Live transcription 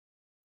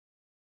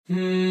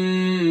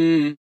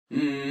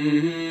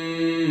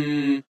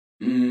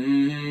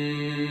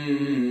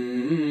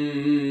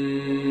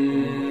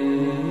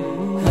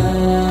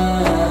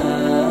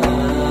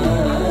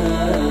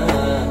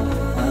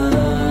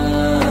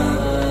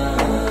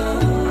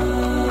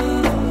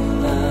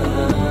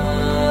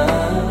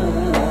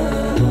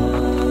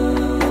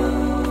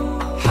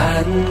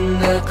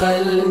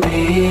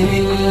قلبي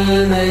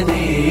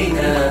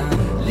للمدينة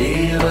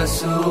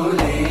لرسول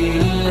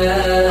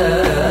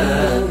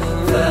الله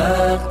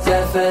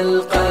فاقتفى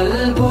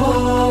القلب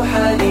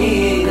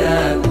حنينا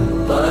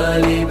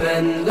طالبا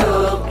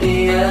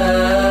لقيا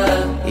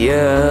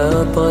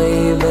يا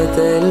طيبة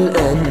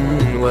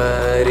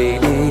الأنوار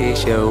لي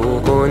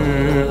شوق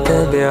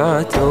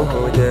تبعت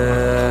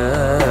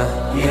هداه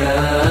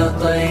يا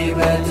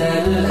طيبة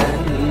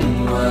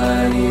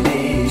الأنوار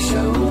لي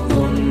شوق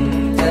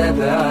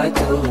تبعت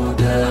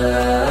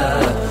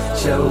هداه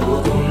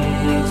شوق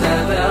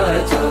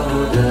تبعت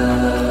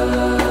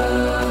هداه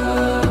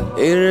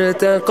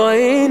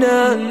ارتقينا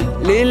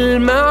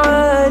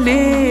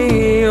للمعالي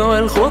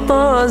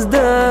والخطى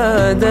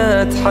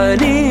ازدادت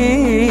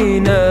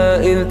حنينا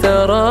إذ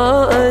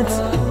تراءت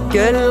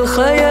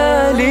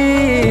كالخيال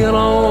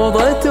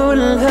روضة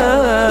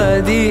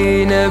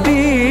الهادي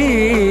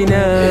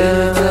نبينا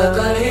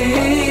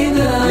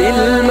ارتقينا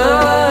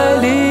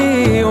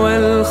للمعالي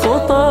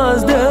والخطى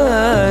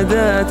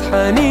ازدادت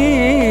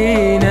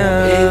حنينا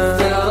إذ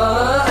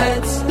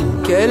تراءت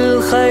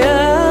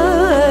كالخيال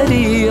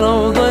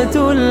روضة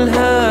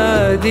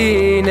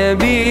الهادي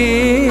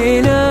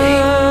نبينا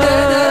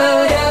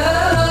إننا يا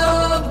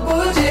رب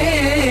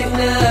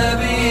جئنا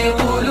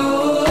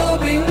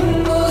بقلوب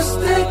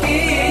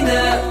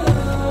مستكينة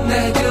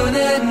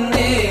نهجنا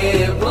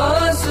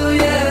النبراس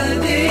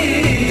يهدي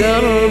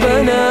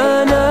دربنا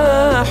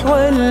نحو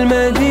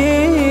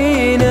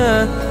المدينة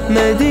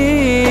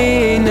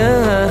مدينة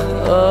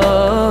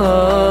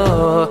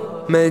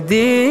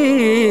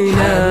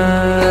مدينة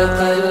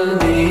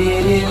قلبي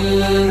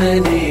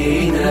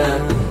للمدينة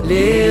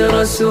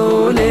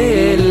لرسول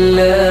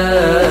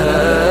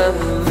الله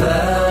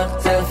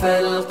فاقتفى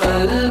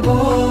القلب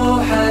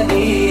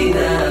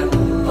حنينا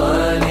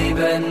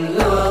طالبا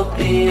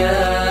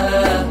لقيا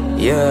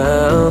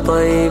يا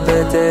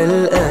طيبة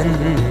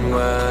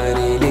الأنوار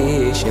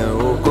لي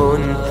شوق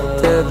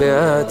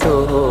تبعت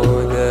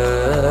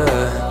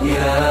هداه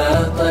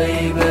يا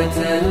طيبة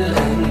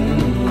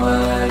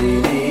الأنوار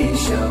لي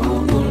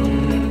شوق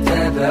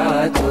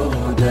تبعت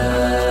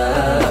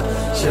هداه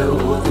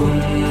شوق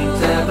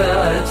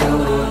تبعت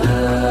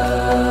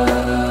هداه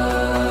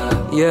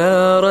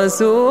يا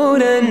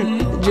رسولا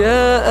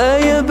جاء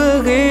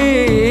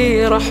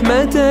يبغي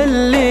رحمة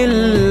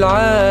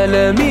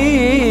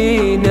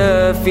للعالمين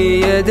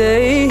في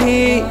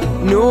يديه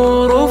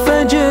نور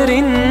فجر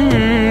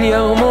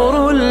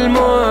يغمر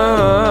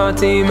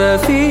المعتم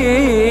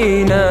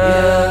فينا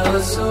يا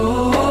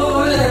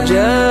رسولا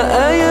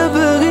جاء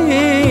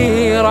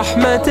يبغي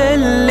رحمة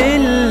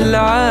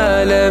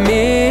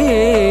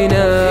للعالمين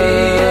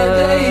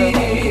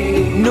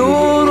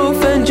نور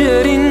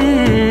فجر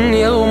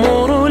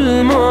يغمر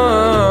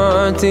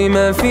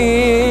المعتم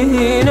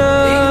فينا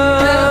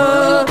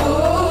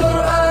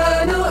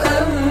القرآن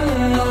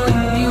أمن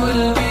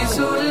يلبس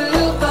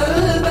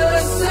القلب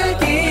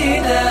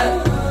السكينة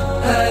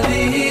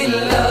هذه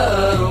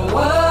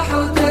الأرواح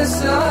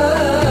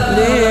تسعى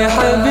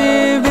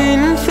لحبيب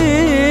في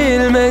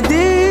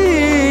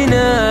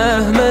المدينة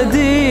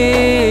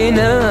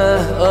مدينة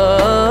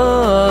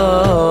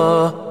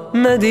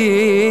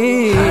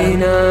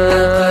مدينة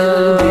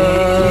قلبي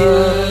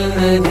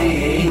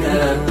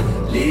للمدينة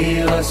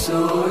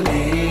لرسول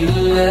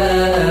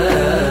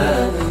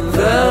الله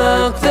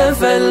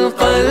فاقتفى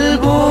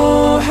القلب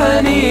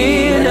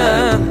حنينا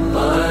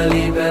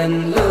طالبا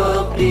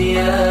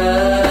لقيا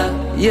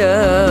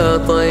يا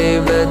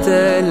طيبة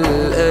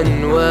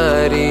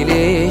الأنوار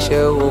لي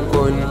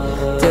شوق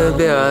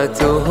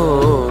تبعت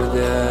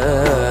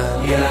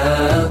هداه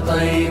يا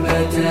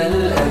طيبة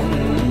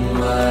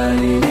الأنوار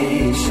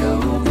لي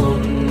شوق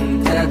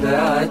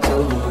تبعت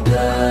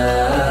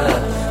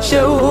هداه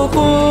شوق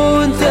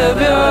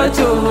تبعت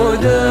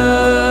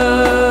هداه.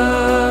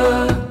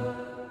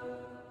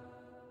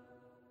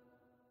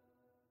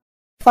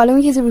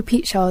 Following is a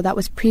repeat show that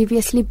was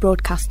previously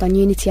broadcast on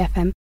Unity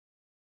FM.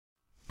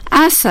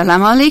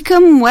 Assalamu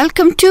alaikum.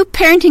 Welcome to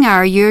Parenting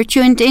Hour. You're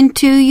tuned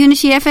into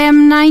Unity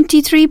FM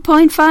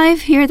 93.5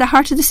 here at the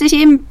heart of the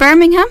city in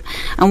Birmingham.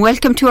 And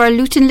welcome to our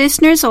Luton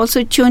listeners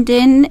also tuned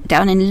in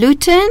down in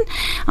Luton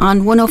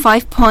on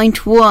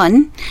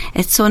 105.1.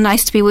 It's so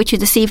nice to be with you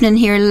this evening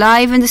here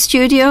live in the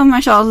studio,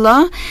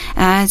 mashallah.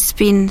 It's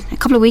been a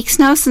couple of weeks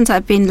now since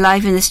I've been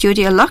live in the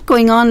studio. A lot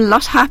going on, a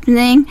lot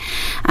happening.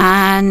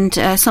 And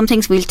some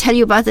things we'll tell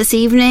you about this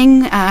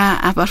evening,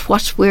 about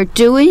what we're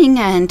doing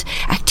and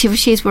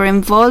activities we're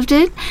involved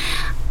in.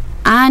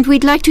 And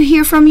we'd like to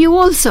hear from you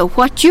also,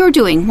 what you're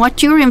doing,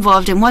 what you're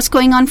involved in, what's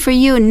going on for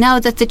you now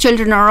that the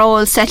children are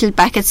all settled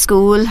back at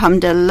school,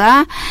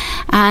 alhamdulillah,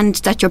 and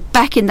that you're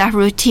back in that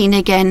routine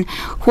again.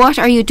 What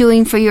are you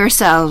doing for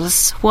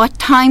yourselves? What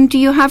time do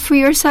you have for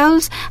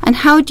yourselves? And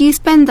how do you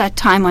spend that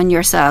time on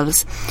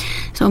yourselves?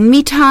 So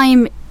me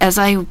time, as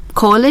I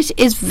call it,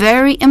 is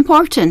very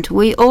important.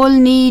 We all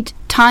need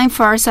time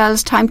for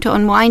ourselves, time to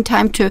unwind,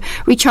 time to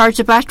recharge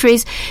the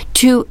batteries,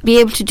 to be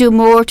able to do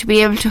more, to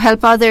be able to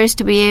help others,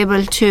 to be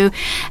able to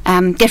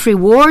get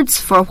rewards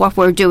for what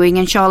we're doing,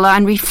 inshallah,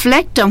 and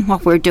reflect on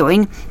what we're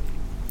doing.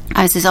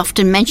 As is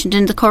often mentioned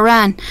in the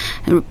Quran,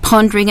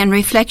 pondering and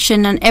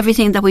reflection on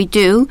everything that we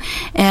do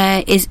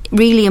is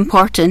really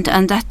important,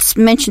 and that's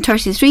mentioned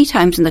 33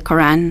 times in the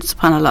Quran,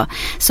 subhanAllah.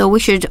 So we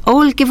should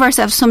all give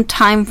ourselves some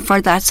time for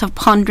that, so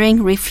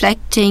pondering,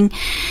 reflecting,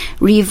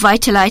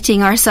 revitalising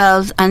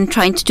ourselves and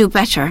trying to do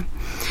better,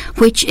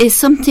 which is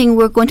something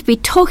we're going to be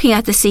talking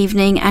at this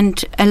evening.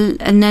 And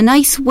a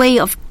nice way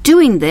of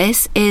doing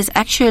this is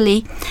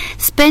actually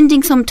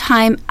spending some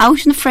time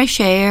out in the fresh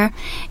air,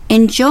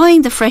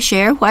 enjoying the fresh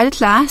air while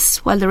it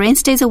lasts, while the rain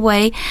stays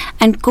away,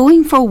 and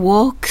going for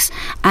walks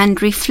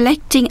and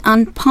reflecting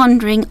and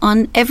pondering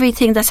on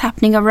everything that's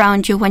happening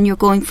around you when you're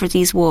going for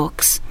these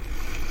walks.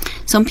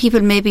 Some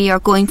people maybe are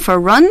going for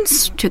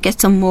runs to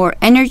get some more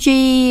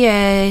energy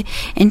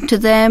into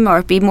them,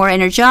 or be more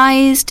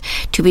energised,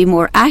 to be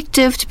more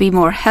active, to be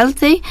more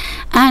healthy.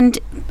 And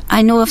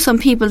I know of some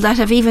people that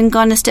have even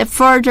gone a step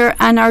further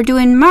and are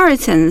doing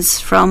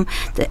marathons, from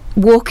the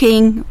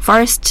walking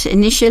first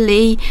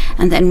initially,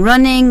 and then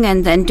running,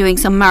 and then doing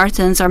some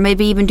marathons, or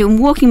maybe even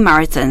doing walking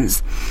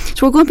marathons.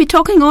 So we're going to be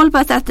talking all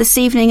about that this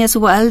evening as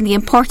well, the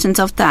importance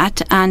of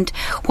that and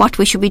what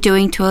we should be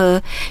doing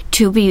to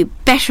be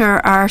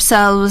better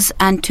ourselves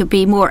and to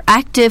be more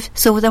active,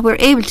 so that we're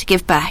able to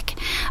give back,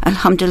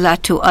 alhamdulillah,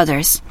 to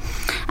others.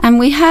 And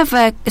we have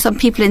some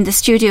people in the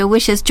studio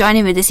which is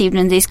joining me this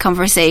evening in these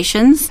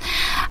conversations.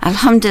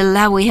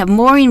 Alhamdulillah, we have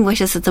Maureen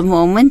with us at the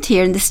moment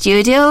here in the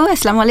studio.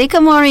 Assalamu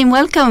alaikum, Maureen,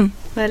 welcome.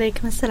 Wa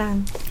alaikum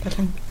assalam.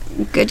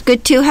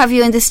 Good to have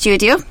you in the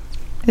studio.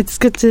 It's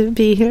good to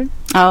be here.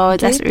 Oh,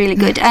 that's really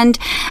good. And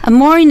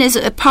Maureen is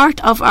a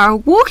part of our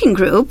walking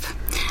group,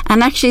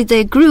 and actually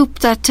the group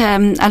that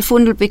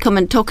Alfun will be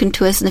coming talking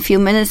to us in a few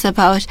minutes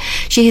about,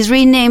 she has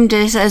renamed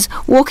it as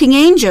Walking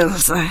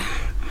Angels.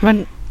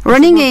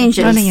 Running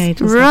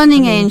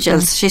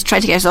Angels. She's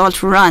trying to get us all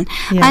to run.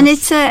 Yes. And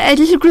it's a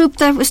little group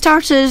that was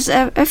started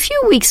a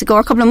few weeks ago, or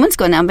a couple of months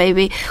ago now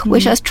maybe,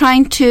 which was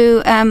trying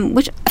to,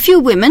 which a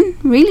few women,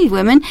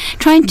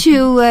 trying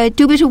to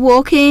do a bit of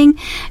walking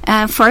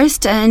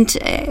first, and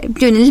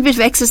doing a little bit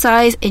of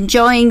exercise,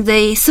 enjoying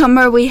the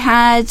summer we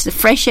had, the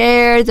fresh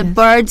air, the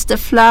birds, the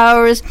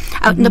flowers,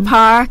 out in the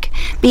park,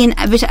 being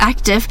a bit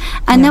active,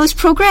 and now it's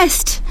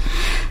progressed.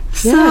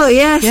 So,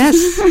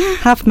 yes.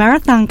 Half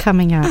marathon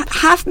coming up.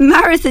 Half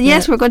marathon,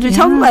 yes, we're going to be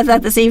talking about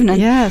that this evening.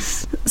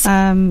 Yes.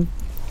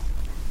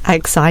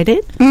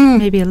 Excited,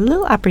 maybe a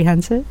little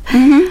apprehensive,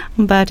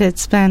 but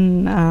it's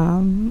been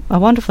a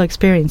wonderful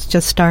experience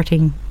just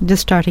starting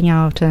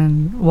out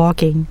and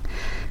walking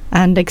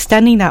and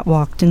extending that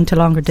walk into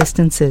longer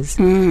distances.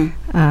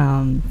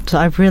 So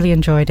I've really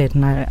enjoyed it,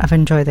 and I've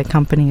enjoyed the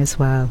company as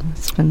well.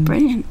 It's been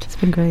brilliant. It's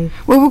been great.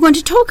 Well, we're going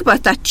to talk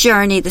about that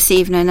journey this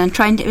evening and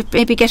trying to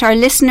maybe get our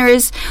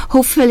listeners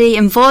hopefully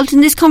involved in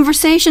this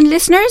conversation.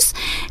 Listeners,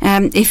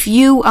 if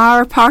you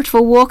are part of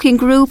a walking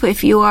group,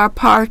 if you are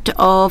part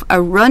of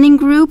a running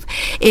group,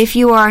 if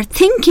you are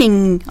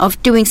thinking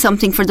of doing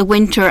something for the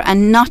winter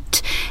and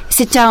not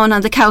sit down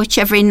on the couch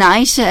every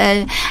night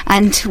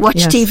and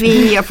watch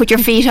TV or put your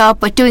feet up,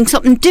 but doing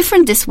something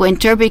different this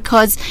winter,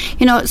 because,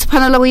 you know,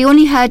 subhanAllah, we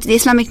only had the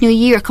Islamic New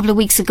Year a couple of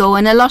weeks ago,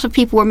 and a lot of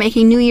people were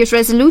making New Year's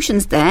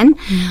resolutions then.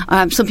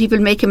 Some people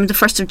make them the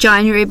 1st of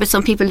January, but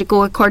some people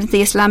go according to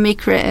the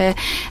Islamic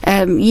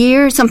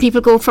year. Some people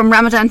go from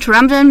Ramadan to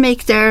Ramadan,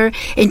 make their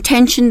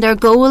intention, their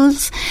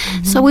goals.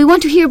 So we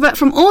want to hear about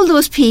from all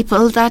those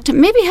people that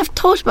maybe have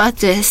thought about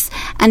this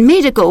and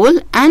made a goal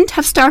and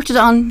have started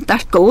on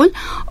that goal,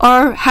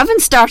 or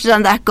haven't started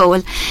on that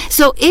goal.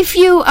 So if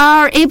you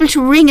are able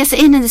to ring us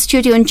in the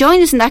studio and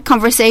join us in that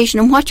conversation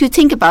and what you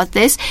think about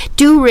this,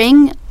 do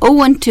ring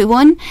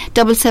 0121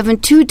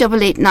 772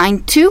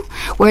 8892.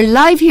 We're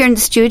live here in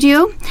the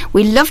studio.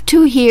 We love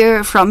to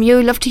hear from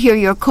you, love to hear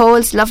your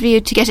calls, love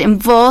you to get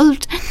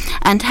involved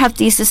and have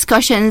these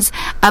discussions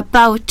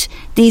about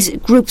these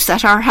groups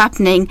that are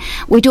happening.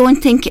 We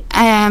don't think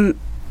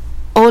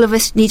all of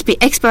us need to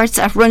be experts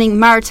at running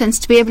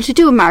marathons to be able to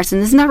do a marathon.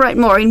 Isn't that right,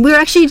 Maureen? We're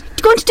actually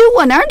going to do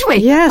one, aren't we?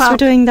 Yes, we're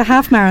doing the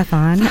half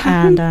marathon,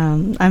 and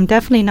I'm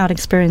definitely not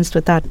experienced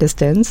with that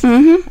distance.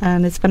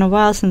 And it's been a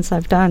while since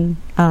I've done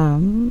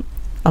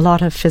a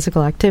lot of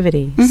physical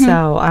activity.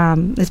 So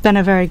it's been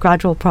a very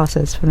gradual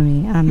process for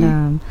me.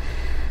 And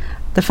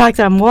the fact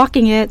that I'm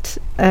walking it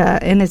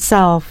in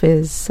itself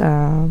is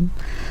a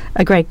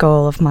great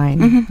goal of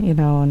mine, you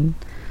know, and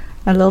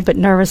a little bit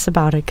nervous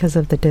about it because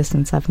of the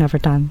distance. I've never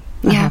done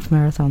a half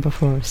marathon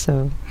before,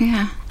 so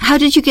how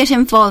did you get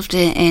involved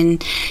in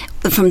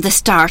from the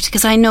start?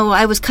 Because I know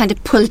I was kind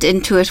of pulled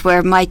into it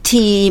where my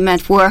team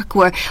at work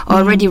were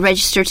already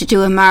registered to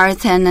do a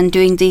marathon and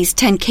doing these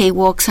 10k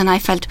walks, and I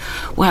felt,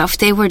 well, if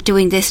they were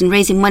doing this and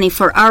raising money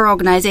for our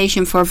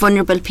organisation for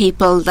vulnerable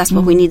people, that's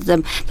what we needed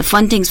the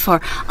fundings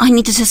for, I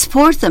needed to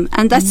support them,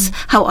 and that's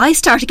how I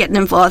started getting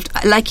involved.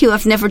 Like you,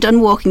 I've never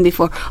done walking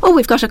before. Oh,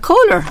 we've got a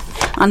caller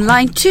on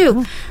line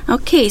 2.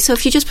 Okay, so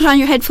if you just put on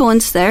your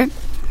headphones there.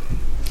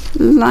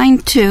 Line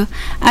 2.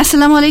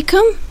 Assalamu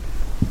alaikum.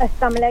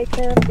 Assalamu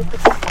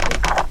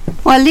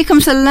alaikum. Wa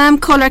alaikum salam.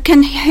 Caller,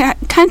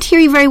 can't hear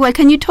you very well.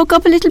 Can you talk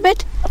up a little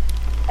bit?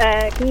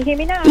 Can you hear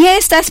me now?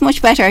 Yes, that's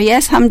much better.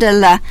 Yes,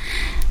 alhamdulillah.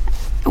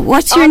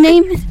 What's your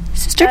name,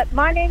 sister?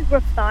 My name's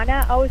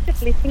Roxana. I was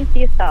just listening to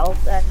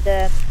yourselves,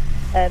 and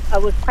I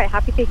was quite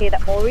happy to hear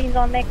that Maureen's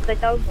on there, because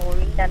I know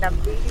Maureen, and I'm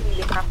really,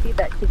 really happy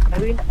that she's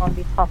going on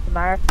this half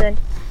marathon.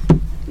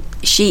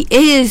 She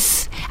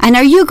is. And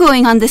are you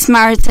going on this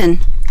marathon?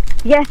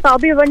 Yes, I'll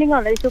be running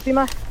on it. It'll be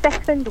my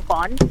second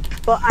one,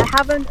 but I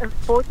haven't,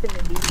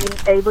 unfortunately, been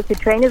able to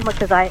train as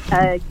much as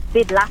I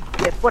did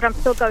last year. But I'm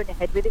still going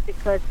ahead with it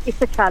because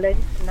it's a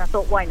challenge, and I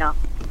thought, why not?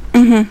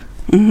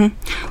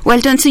 Well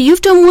done. So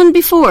you've done one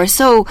before.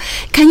 So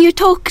can you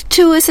talk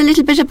to us a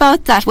little bit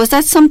about that? Was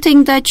that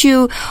something that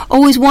you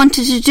always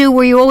wanted to do?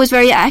 Were you always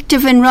very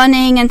active in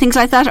running and things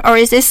like that? Or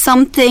is this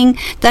something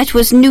that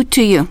was new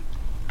to you?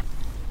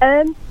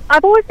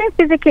 I've always been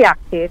physically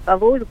active.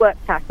 I've always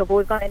worked out. I've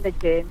always gone in the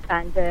gym.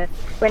 And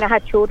when I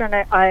had children,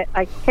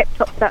 I kept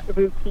up that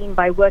routine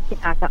by working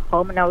out at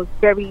home, and I was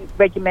very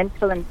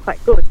regimental and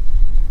quite good.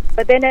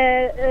 But then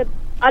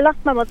I lost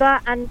my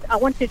mother, and I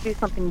wanted to do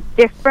something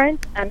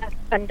different. And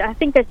I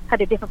think I just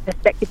had a different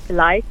perspective to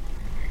life.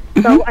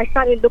 So I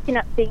started looking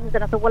at things,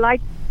 and I thought, well, I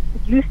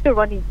used to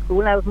run in school,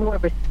 and I was more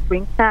of a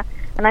sprinter,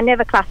 and I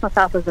never classed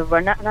myself as a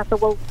runner. And I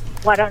thought, well,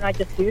 why don't I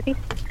just do this?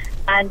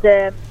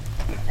 And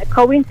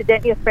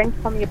coincidentally, a friend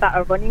told me about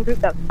a running group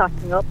that was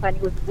starting up, and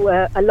it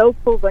was a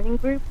local running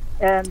group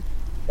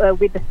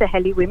with the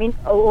Saheli women,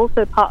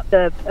 also part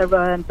of the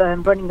Run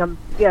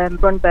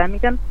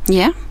Birmingham.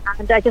 Yeah.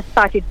 And I just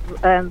started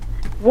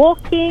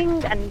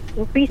walking and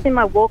increasing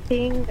my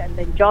walking, and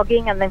then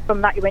jogging, and then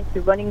from that it went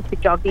to running to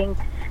jogging,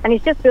 and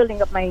it's just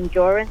building up my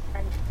endurance.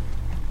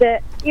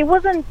 And it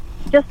wasn't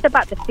just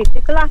about the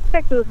physical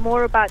aspect, it was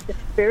more about the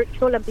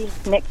spiritual and being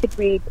connected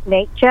with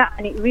nature,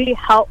 and it really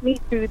helped me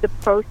through the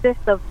process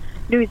of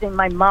losing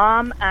my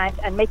mom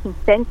and making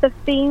sense of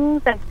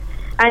things and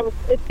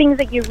things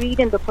that you read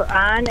in the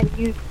Quran, and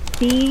you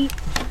see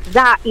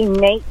that in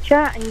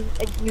nature, and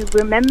you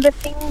remember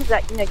things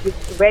that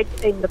you've read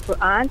in the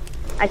Quran,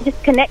 and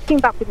just connecting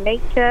back with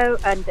nature.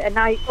 And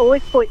I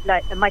always thought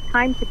like my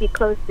time to be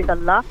close with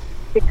Allah,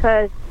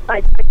 because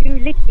I do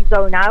literally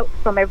zone out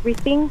from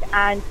everything,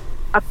 and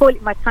I call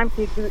it my time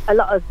to do a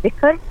lot of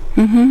dhikr.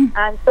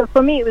 And so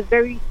for me it was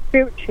very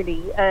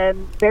spiritually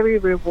very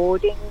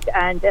rewarding,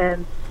 and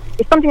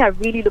it's something I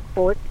really look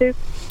forward to.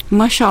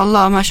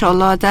 MashaAllah,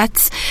 MashaAllah.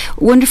 That's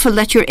wonderful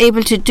that you're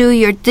able to do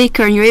your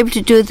dhikr and you're able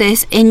to do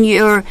this in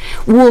your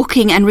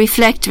walking and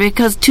reflect,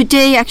 because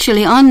today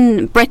actually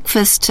on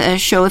Breakfast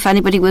show, if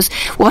anybody was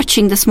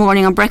watching this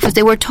morning on Breakfast,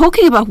 they were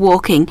talking about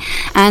walking,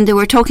 and they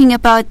were talking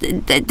about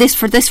this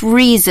for this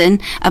reason,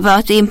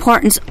 about the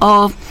importance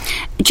of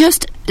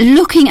just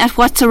looking at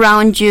what's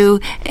around you,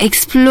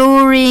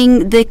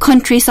 exploring the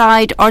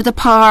countryside or the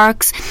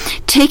parks,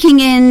 taking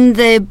in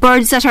the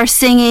birds that are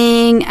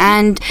singing,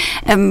 and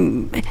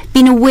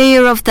being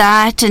aware of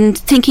that, and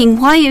thinking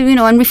why,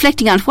 and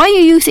reflecting on why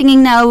are you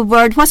singing now,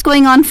 bird, what's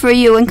going on for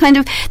you, and kind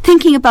of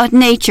thinking about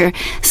nature.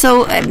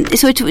 So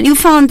you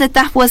found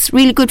that was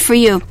really good for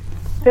you.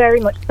 Very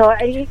much so.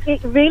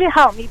 It really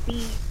helped me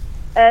be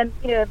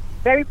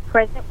very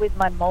present with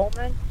my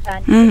moment,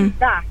 and in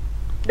that,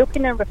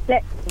 looking and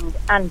reflecting,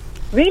 and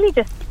really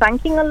just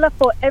thanking Allah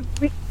for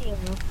everything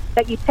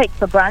that you take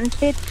for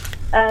granted.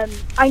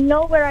 I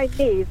know where I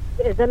live,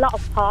 there's a lot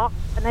of parks,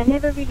 and I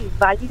never really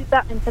valued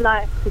that until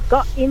I actually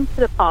got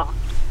into the park.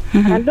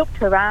 And I looked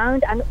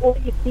around, and all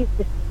you see is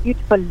this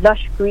beautiful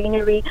lush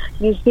greenery.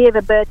 You hear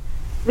the birds,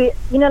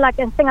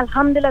 and saying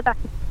Alhamdulillah that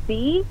I could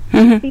see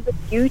the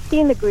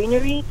beauty in the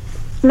greenery,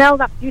 smell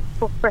that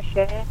beautiful fresh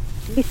air,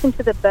 listen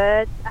to the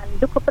birds,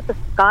 and look up at the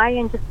sky,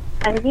 and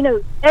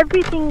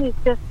everything is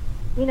just,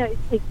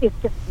 it's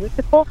just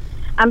beautiful.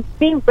 And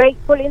being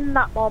grateful in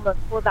that moment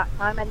for that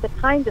time, and the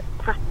time just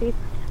passes,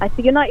 and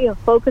so you're not even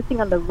focusing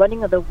on the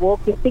running or the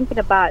walk, you're thinking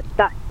about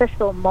that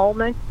special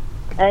moment,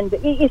 and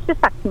it's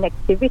just that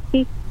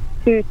connectivity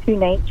to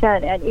nature,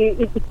 and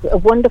it's a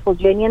wonderful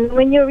journey. And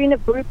when you're in a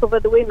group of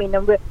other women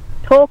and we're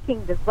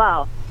talking as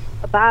well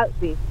about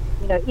this,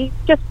 it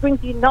just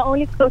brings you not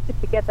only closer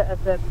together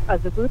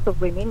as a group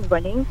of women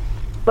running,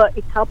 but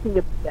it's helping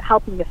your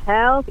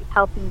health, it's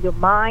helping your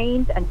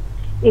mind, and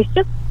it's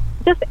just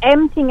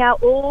emptying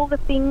out all the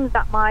things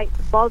that might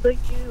bother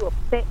you,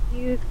 upset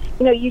you.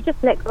 You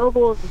just let go of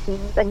all the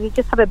things, and you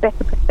just have a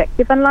better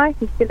perspective on life.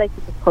 You feel like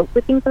you can cope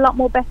with things a lot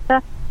more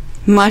better.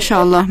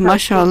 Mashallah,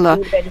 mashallah.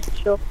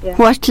 Yeah.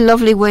 What a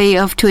lovely way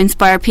to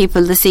inspire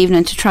people this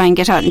evening to try and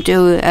get out and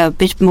do a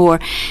bit more.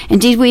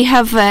 Indeed, we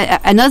have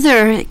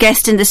another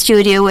guest in the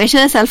studio with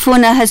us.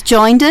 Alfona has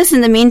joined us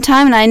in the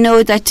meantime, and I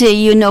know that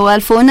you know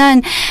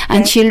Alfona,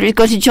 and she'll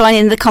go to join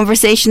in the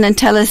conversation and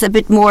tell us a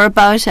bit more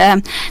about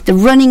the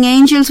running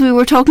angels we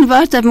were talking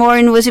about, that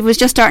Maureen was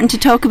just starting to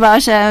talk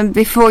about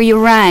before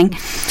you rang.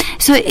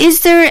 So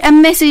is there a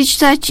message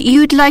that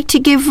you'd like to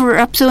give,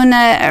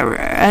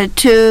 Alfona,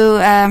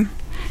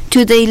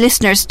 to the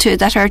listeners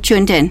that are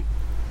tuned in?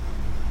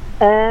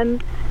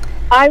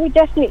 I would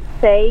definitely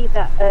say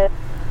that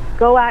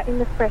go out in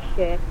the fresh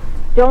air.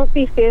 Don't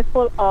be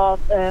fearful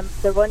of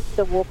the run,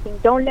 the walking.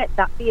 Don't let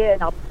that be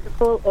an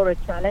obstacle or a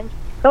challenge.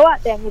 Go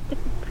out there and you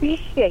just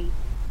appreciate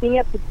being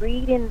able to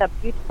breathe in that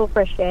beautiful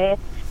fresh air,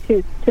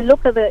 to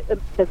look at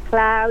the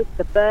clouds,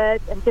 the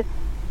birds, and just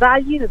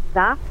value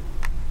that.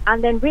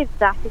 And then with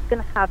that, it's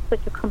going to have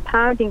such a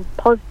compounding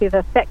positive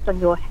effect on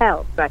your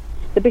health, right?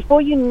 So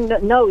before you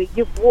know it,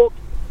 you've walked,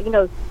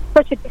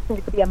 such a distance.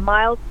 It could be a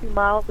mile, 2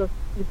 miles, or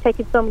you've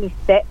taken so many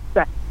steps,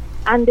 right?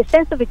 And the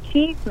sense of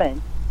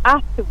achievement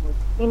afterwards,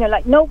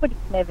 like nobody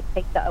can ever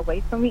take that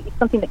away from you. It's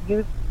something that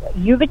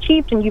you've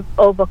achieved and you've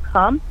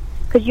overcome.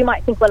 Because you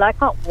might think, well, I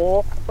can't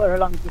walk for a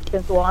long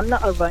distance, or I'm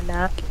not a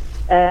runner.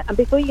 And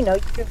before you know,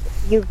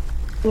 you've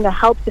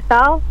helped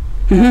yourself,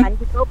 and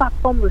you go back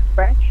home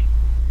refreshed.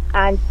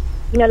 And,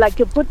 like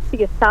you're good for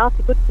yourself,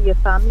 you're good for your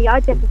family. I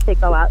definitely say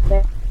go out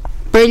there.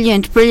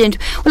 Brilliant, brilliant.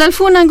 Well,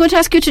 Alfona, I'm going to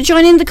ask you to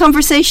join in the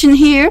conversation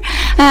here.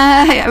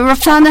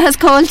 Roxana has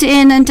called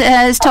in and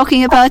is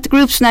talking about the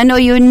groups, and I know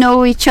you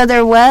know each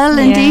other well,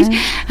 indeed.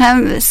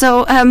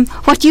 So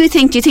what do you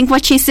think? Do you think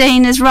what she's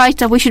saying is right,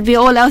 that we should be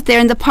all out there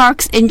in the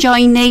parks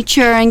enjoying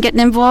nature and getting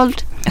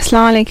involved?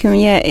 Assalamu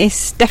alaikum. Yeah,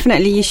 it's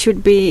definitely, you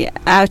should be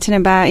out and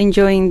about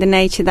enjoying the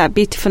nature, that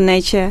beautiful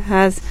nature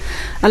has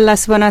Allah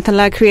subhanahu wa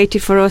ta'ala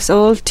created for us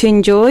all to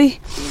enjoy.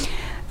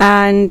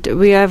 And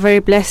we are very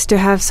blessed to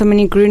have so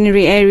many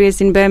greenery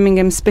areas in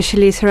Birmingham,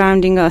 especially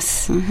surrounding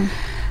us.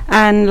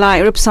 And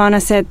like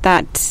Rupsana said,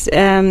 that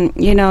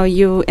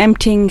you're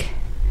emptying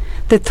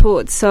the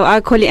thoughts. So I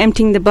call it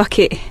emptying the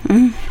bucket.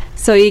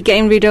 So you're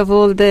getting rid of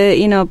all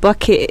the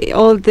bucket,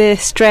 all the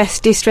stress,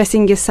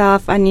 de-stressing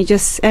yourself, and you're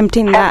just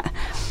emptying that.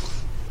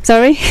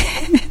 Sorry.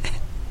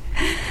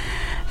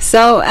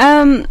 So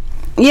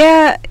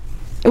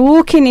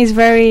walking is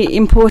very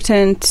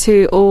important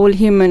to all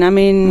human. I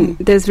mean,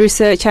 there's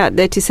research out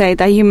there to say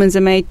that humans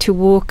are made to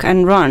walk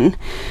and run.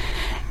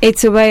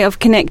 It's a way of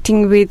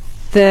connecting with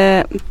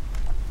the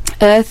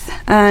earth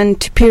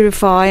and to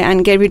purify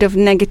and get rid of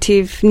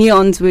negative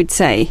neons, we'd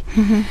say.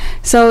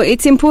 So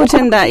it's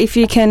important that if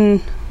you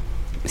can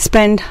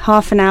spend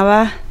half an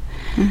hour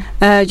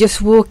just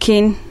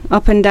walking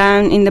up and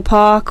down in the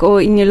park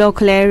or in your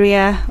local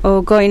area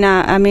or going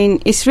out. I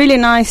mean, it's really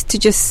nice to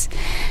just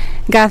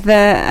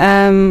gather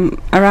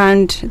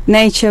around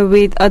nature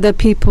with other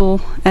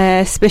people,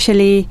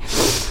 especially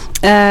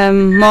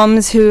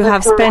moms who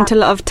have spent a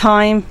lot of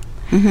time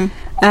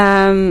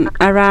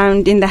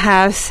around in the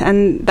house,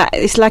 and that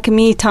it's like a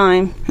me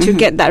time to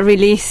get that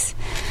release.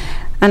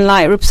 And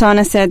like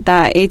Rupsana said,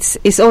 that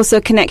it's also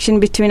a connection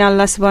between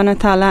Allah subhanahu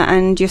wa ta'ala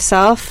and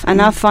yourself,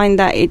 and I find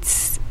that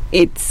it's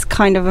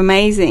kind of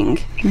amazing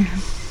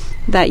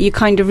that you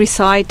kind of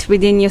recite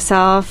within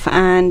yourself,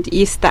 and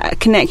it's that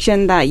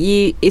connection that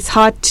it's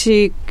hard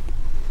to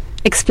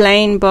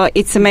explain, but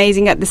it's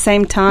amazing at the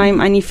same time,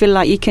 and you feel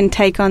like you can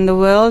take on the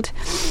world.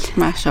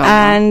 Mashallah.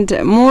 And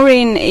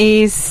Maureen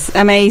is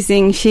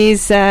amazing.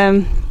 She's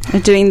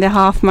doing the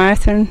half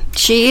marathon.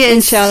 She is.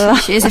 Inshallah.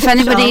 She is. If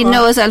anybody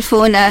knows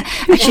Alfona,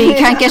 actually you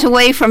can't get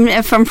away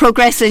from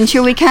progressing.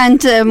 Sure we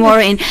can't,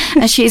 Maureen.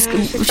 And she's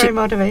very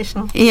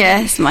motivational.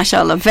 Yes,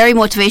 mashallah, very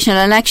motivational,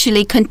 and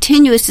actually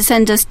continues to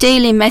send us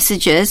daily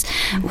messages.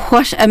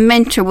 What a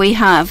mentor we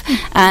have,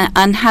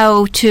 and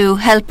how to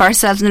help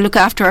ourselves and look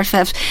after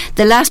ourselves.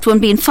 The last one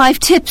being 5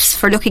 tips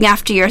for looking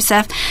after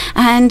yourself,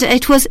 and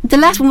the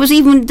last one was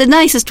even the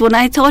nicest one.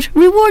 I thought,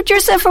 reward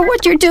yourself for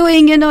what you're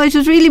doing. It was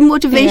really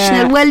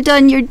motivational. Yeah. Well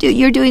done,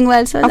 you're doing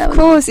well. So of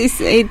course,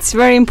 it's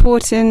very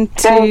important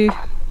to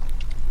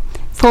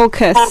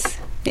focus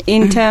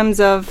in terms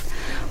of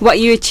what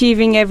you're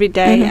achieving every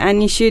day,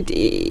 and you should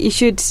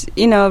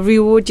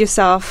reward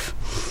yourself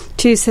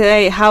to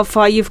say how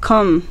far you've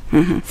come.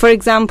 For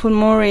example,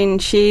 Maureen,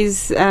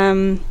 she's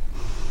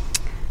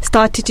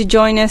started to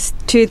join us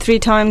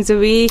 2-3 times a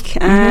week,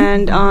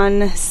 and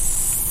on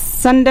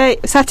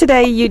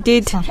Saturday you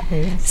did.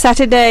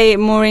 Saturday,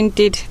 Maureen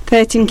did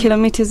 13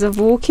 kilometers of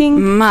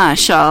walking.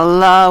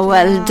 Mashallah,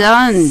 well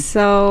done.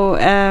 So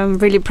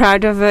really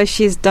proud of her.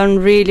 She's done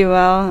really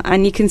well,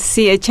 and you can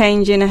see a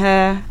change in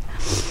her,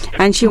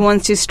 and she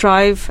wants to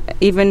strive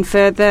even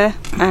further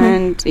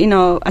and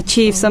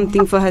achieve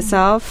something for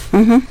herself.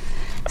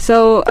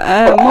 So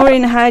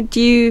Maureen, how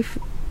do you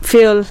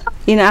feel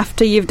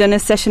after you've done a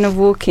session of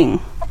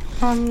walking?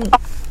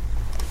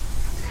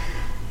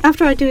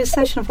 After I do a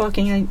session of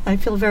walking, I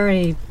feel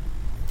very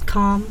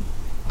calm,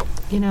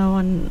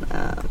 and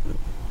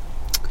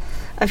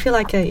I feel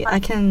like I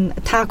can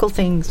tackle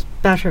things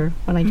better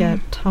when I get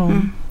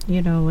home,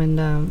 you know, and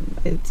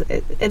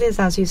it is,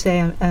 as you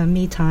say, a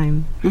me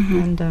time,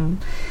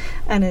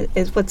 and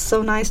it's what's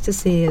so nice to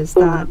see is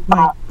that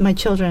my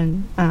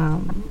children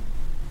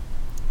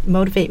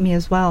motivate me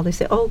as well. They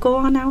say, "Oh, go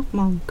on out,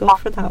 Mom, go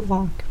for that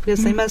walk,"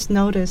 because they must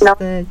notice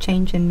the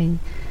change in me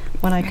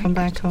when I come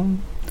back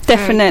home.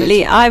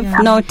 Definitely,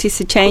 I've noticed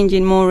a change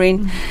in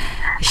Maureen.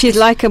 She's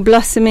like a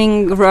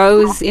blossoming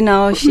rose, you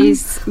know.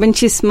 She's when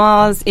she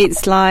smiles,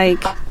 it's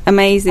like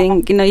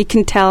amazing. You know, you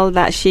can tell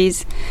that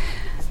she's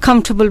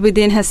comfortable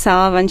within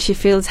herself and she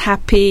feels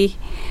happy.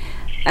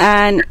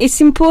 And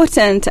it's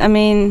important, I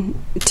mean,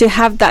 to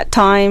have that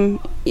time.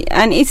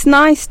 And it's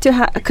nice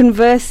to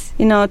converse,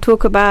 you know,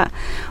 talk about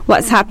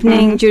what's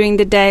happening during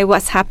the day,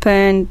 what's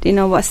happened, you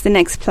know, what's the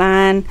next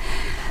plan.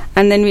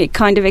 And then we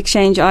kind of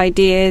exchange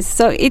ideas.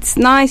 So it's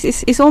nice.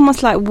 It's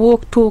almost like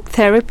walk-talk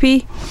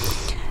therapy.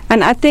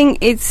 And I think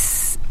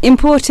it's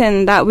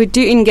important that we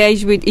do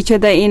engage with each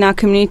other in our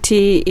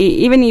community.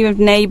 Even if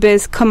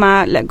neighbours come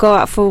out, go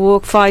out for a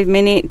walk 5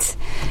 minutes.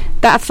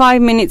 That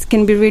 5 minutes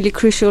can be really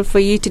crucial for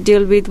you to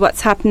deal with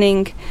what's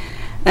happening,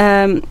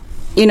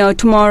 you know,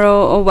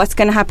 tomorrow or what's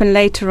going to happen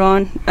later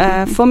on.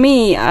 For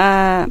me,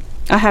 I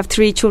have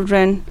 3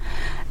 children,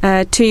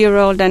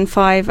 2-year-old and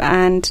 5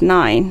 and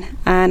 9.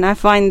 And I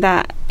find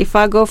that if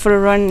I go for a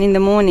run in the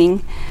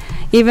morning,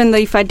 even though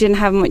if I didn't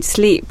have much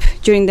sleep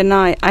during the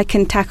night, I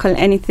can tackle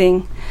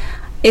anything.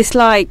 It's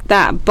like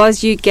that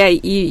buzz you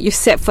get, you're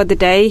set for the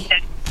day.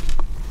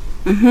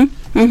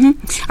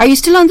 Are you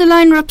still on the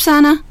line,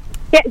 Roxana?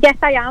 Yes,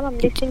 I am. I'm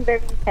listening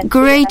very intensely.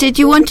 Great. Did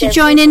you want to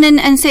join in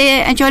and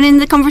say join in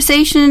the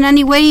conversation in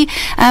any way?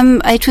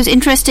 It was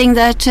interesting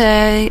that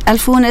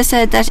Alfuna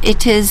said that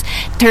it is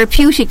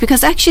therapeutic,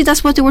 because actually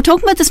that's what they were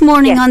talking about this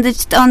morning on the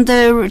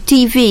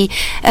TV.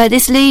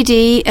 This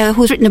lady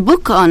who's written a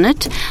book on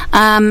it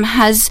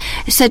has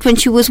said when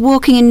she was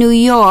walking in New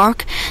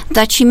York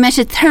that she met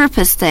a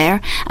therapist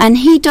there, and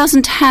he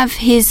doesn't have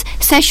his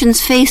sessions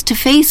face to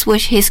face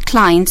with his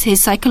clients,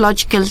 his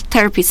psychological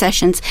therapy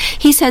sessions.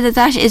 He said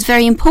that is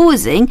very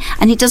imposing,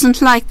 and he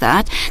doesn't like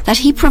that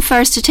he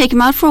prefers to take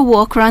him out for a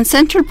walk around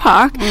Central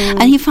Park,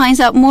 and he finds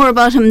out more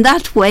about him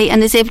that way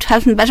and is able to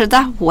help him better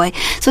that way.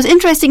 So it's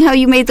interesting how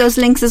you made those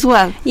links as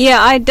well.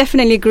 Yeah, I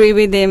definitely agree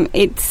with him.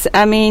 It's,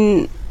 I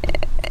mean,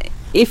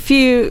 if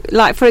you,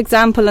 like, for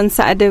example, on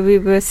Saturday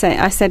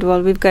I said,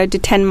 well, we've got to do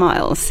 10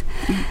 miles.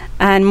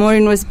 And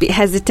Maureen was a bit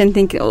hesitant,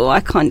 thinking, oh, I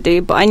can't do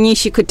it. But I knew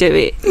she could do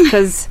it.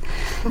 Because,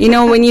 you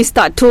know, when you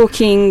start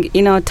talking,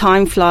 you know,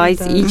 time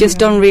flies. You just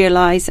don't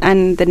realise.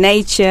 And the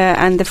nature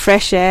and the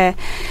fresh air,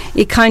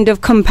 it kind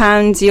of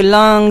compounds your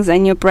lungs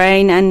and your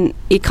brain. And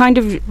it kind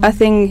of, I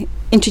think,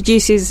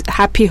 introduces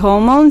happy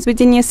hormones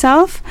within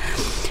yourself.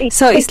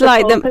 So it's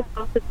like the...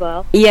 as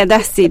well. Yeah,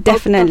 that's it,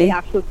 definitely. The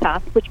actual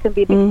task, which can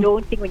be a bit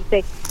daunting when you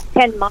say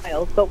 10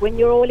 miles. But when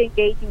you're all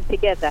engaging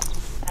together,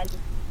 and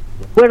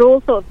we're all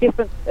sort of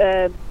different,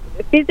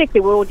 physically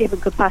we're all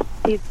different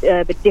capacities,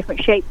 with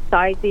different shapes,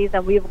 sizes,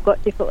 and we've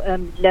got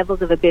different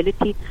levels of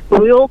ability,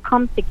 but we all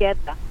come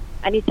together,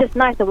 and it's just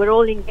nice that we're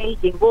all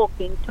engaging,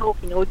 walking,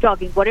 talking, or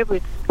jogging, whatever,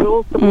 we're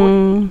all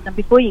supporting, and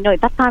before you know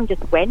it, that time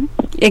just went.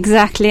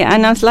 Exactly.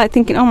 And I was like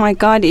thinking, oh my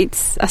God,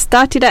 I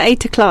started at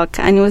 8 o'clock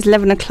and it was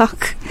 11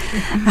 o'clock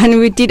and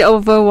we did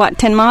over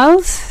 10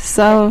 miles,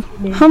 so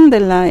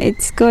alhamdulillah,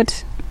 it's good.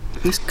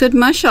 It's good,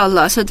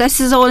 mashallah. So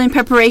this is all in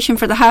preparation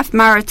for the half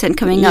marathon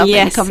coming up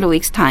in a couple of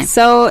weeks' time.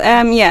 So,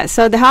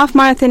 so the half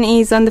marathon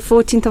is on the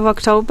 14th of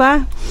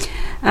October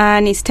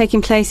and it's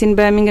taking place in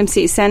Birmingham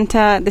City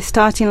Centre. The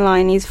starting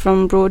line is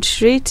from Broad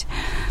Street,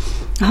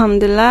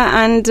 alhamdulillah.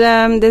 And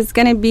there's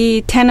going to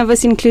be 10 of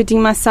us,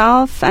 including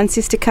myself and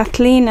Sister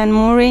Kathleen and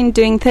Maureen,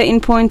 doing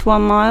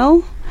 13.1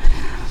 mile.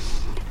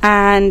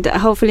 And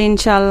hopefully,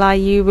 inshallah,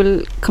 you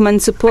will come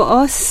and support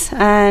us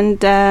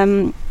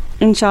and...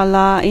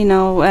 inshallah, you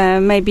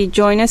know, maybe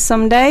join us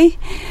someday.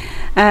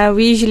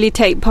 We usually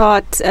take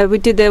part. I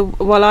do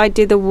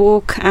the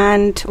walk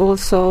and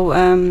also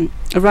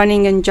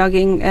running and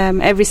jogging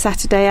every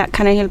Saturday at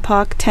Cannon Hill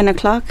Park, 10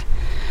 o'clock.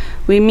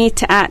 We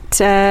meet at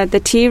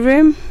the tea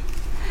room.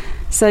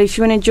 So if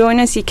you want to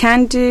join us, you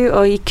can do,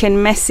 or you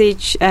can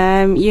message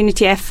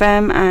Unity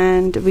FM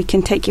and we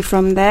can take you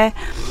from there.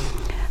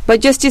 But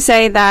just to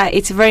say that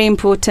it's very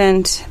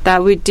important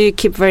that we do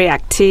keep very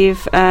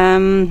active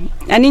and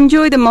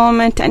enjoy the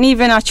moment, and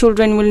even our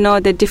children will know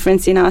the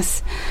difference in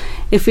us.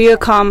 If we are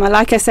calm,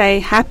 like I say,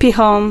 happy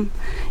home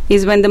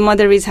is when the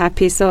mother is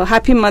happy. So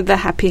happy mother,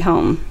 happy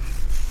home.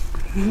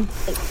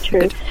 It's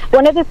true.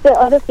 One of the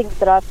other things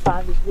that I've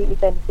found is really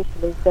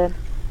beneficial is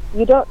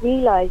you don't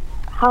realise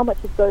how much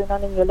is going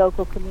on in your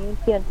local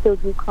community until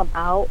you come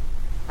out.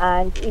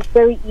 And it's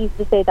very easy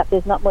to say that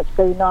there's not much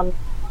going on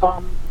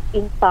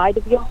inside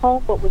of your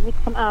home, but when you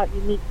come out, you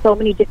meet so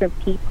many different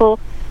people,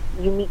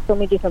 you meet so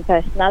many different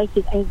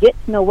personalities, and you get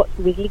to know what's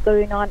really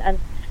going on. And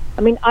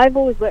I mean, I've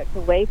always worked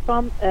away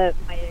from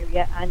my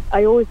area, and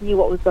I always knew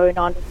what was going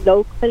on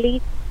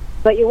locally,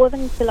 But it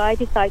wasn't until I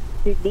decided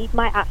to leave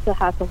my actual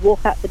house and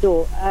walk out the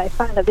door, I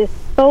found that there's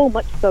so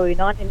much going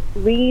on, and it's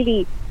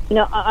really,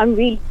 I'm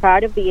really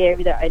proud of the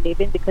area that I live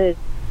in, because,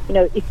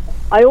 if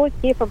I always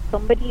hear from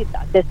somebody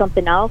that there's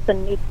something else,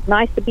 and it's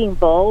nice to be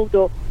involved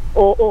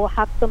or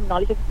have some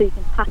knowledge of it, so you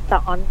can pass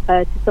that on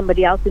to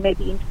somebody else who may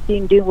be interested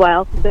in doing what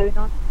else is going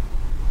on.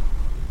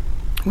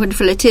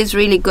 Wonderful. It is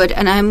really good.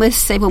 And I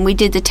must say, when we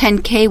did the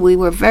 10K, we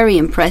were very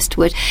impressed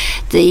with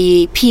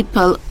the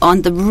people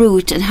on the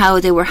route and how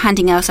they were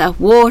handing out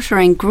water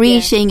and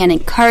greeting and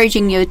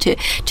encouraging you to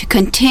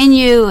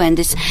continue, and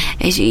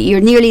you're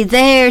nearly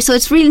there. So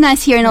it's really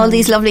nice hearing all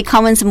these lovely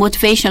comments and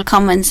motivational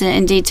comments,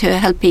 indeed, to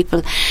help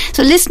people.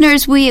 So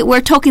listeners,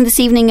 we're talking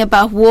this evening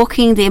about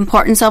walking, the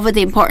importance of it,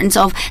 the importance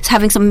of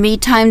having some me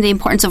time, the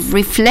importance of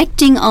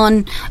reflecting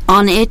on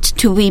it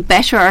to be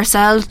better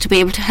ourselves, to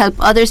be able to help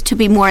others, to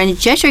be more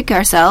energetic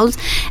ourselves.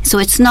 So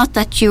it's not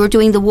that you're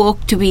doing the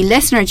walk to be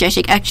less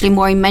energetic. Actually,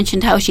 Maureen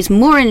mentioned how she's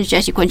more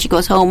energetic when she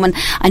goes home, and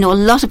I know a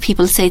lot of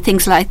people say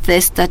things like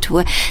this, that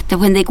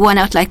when they go on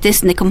out like this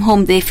and they come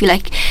home, they feel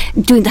like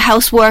doing the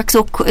housework,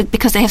 so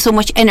because they have so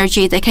much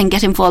energy they can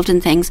get involved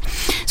in things.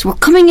 So we're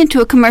coming into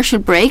a commercial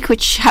break,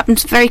 which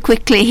happens very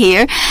quickly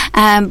here,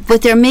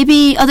 but there may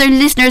be other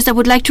listeners that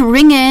would like to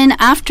ring in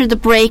after the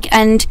break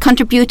and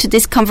contribute to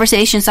these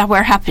conversations that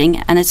were happening,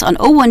 and it's on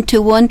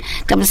 0121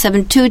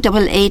 772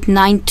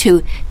 8892.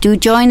 Do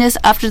join us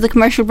after the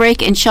commercial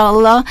break,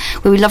 inshallah.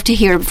 We would love to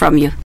hear from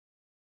you.